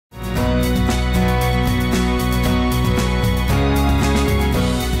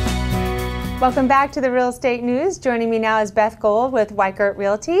Welcome back to the Real Estate News. Joining me now is Beth Golde with Weichert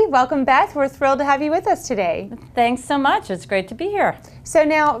Realty. Welcome, Beth. We're thrilled to have you with us today. Thanks so much. It's great to be here. So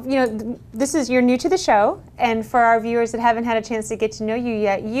now, you're new to the show, and for our viewers that haven't had a chance to get to know you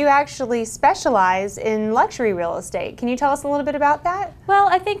yet, you actually specialize in luxury real estate. Can you tell us a little bit about that? Well,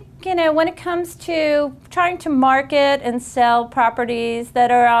 I think, when it comes to trying to market and sell properties that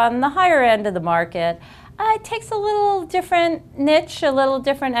are on the higher end of the market, it takes a little different niche, a little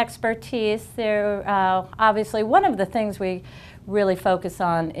different expertise. Obviously, one of the things we really focus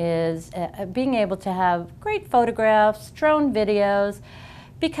on is being able to have great photographs, drone videos,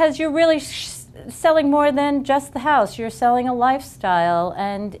 because you're really selling more than just the house. You're selling a lifestyle,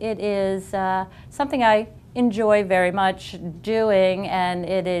 and it is something I enjoy very much doing, and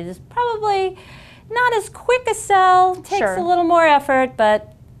it is probably not as quick a sell, takes a little more effort,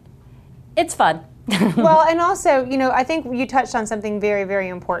 but it's fun. Well, and also, I think you touched on something very, very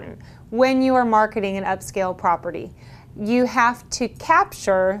important. When you are marketing an upscale property, you have to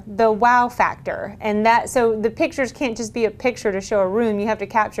capture the wow factor, and so the pictures can't just be a picture to show a room. You have to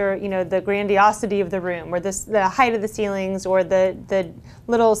capture, the grandiosity of the room, or the height of the ceilings, or the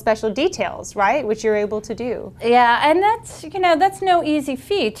little special details, right? Which you're able to do. Yeah, and that's no easy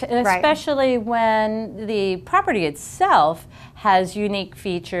feat, especially when the property itself has unique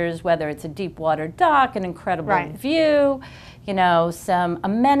features, whether it's a deep water dock, an incredible view, some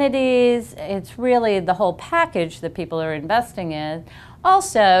amenities. It's really the whole package that people are investing in.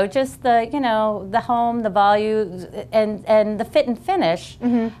 Also, just the home, the value, and the fit and finish.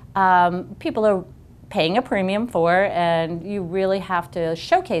 People are paying a premium for, and you really have to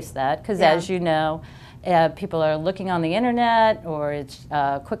showcase that, because as you know, people are looking on the internet, or it's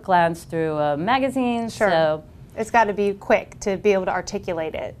a quick glance through a magazine. So it's got to be quick to be able to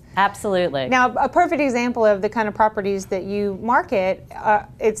articulate it. Absolutely. Now, a perfect example of the kind of properties that you market,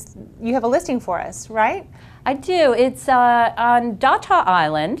 you have a listing for us, right? I do. It's on WHHI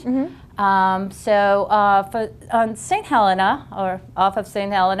Island. On St. Helena, or off of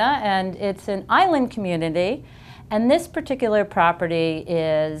St. Helena, and it's an island community. And this particular property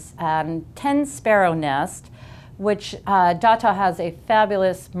is 10 Sparrow Nest, which WHHI has a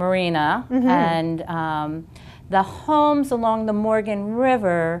fabulous marina, and the homes along the Morgan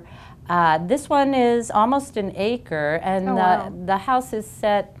River. This one is almost an acre, and the house is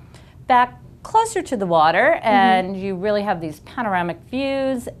set back closer to the water, and you really have these panoramic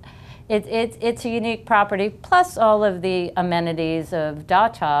views. It's a unique property, plus all of the amenities of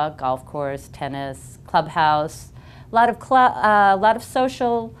WHHI: golf course, tennis, clubhouse, a lot of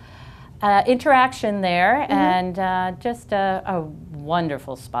social interaction there, and just a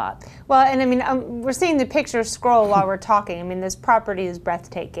wonderful spot. Well, and we're seeing the picture scroll while we're talking. This property is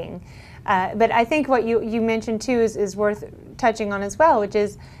breathtaking. But I think what you mentioned too is worth touching on as well, which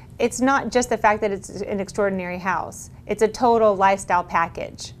is it's not just the fact that it's an extraordinary house. It's a total lifestyle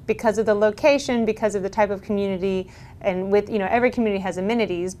package because of the location, because of the type of community, and with every community has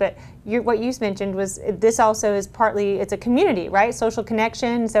amenities. But what you mentioned was this also is partly, it's a community, right? Social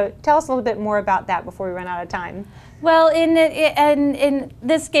connection. So tell us a little bit more about that before we run out of time. Well, in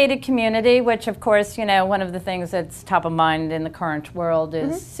this gated community, which of course, one of the things that's top of mind in the current world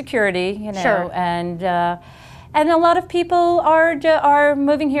is security, and a lot of people are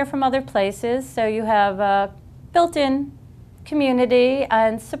moving here from other places, so you have a built-in community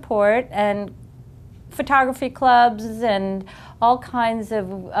and support, and photography clubs, and all kinds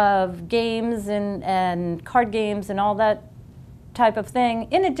of games and card games and all that type of thing,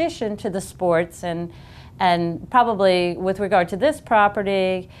 in addition to the sports, and probably with regard to this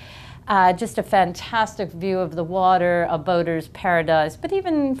property, just a fantastic view of the water, a boater's paradise, but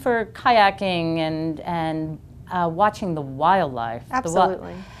even for kayaking and watching the wildlife.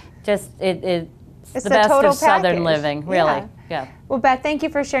 Absolutely. It's the best of Southern living, really. Yeah. Well, Beth, thank you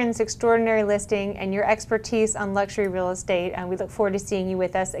for sharing this extraordinary listing and your expertise on luxury real estate, and we look forward to seeing you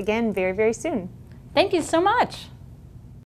with us again very, very soon. Thank you so much.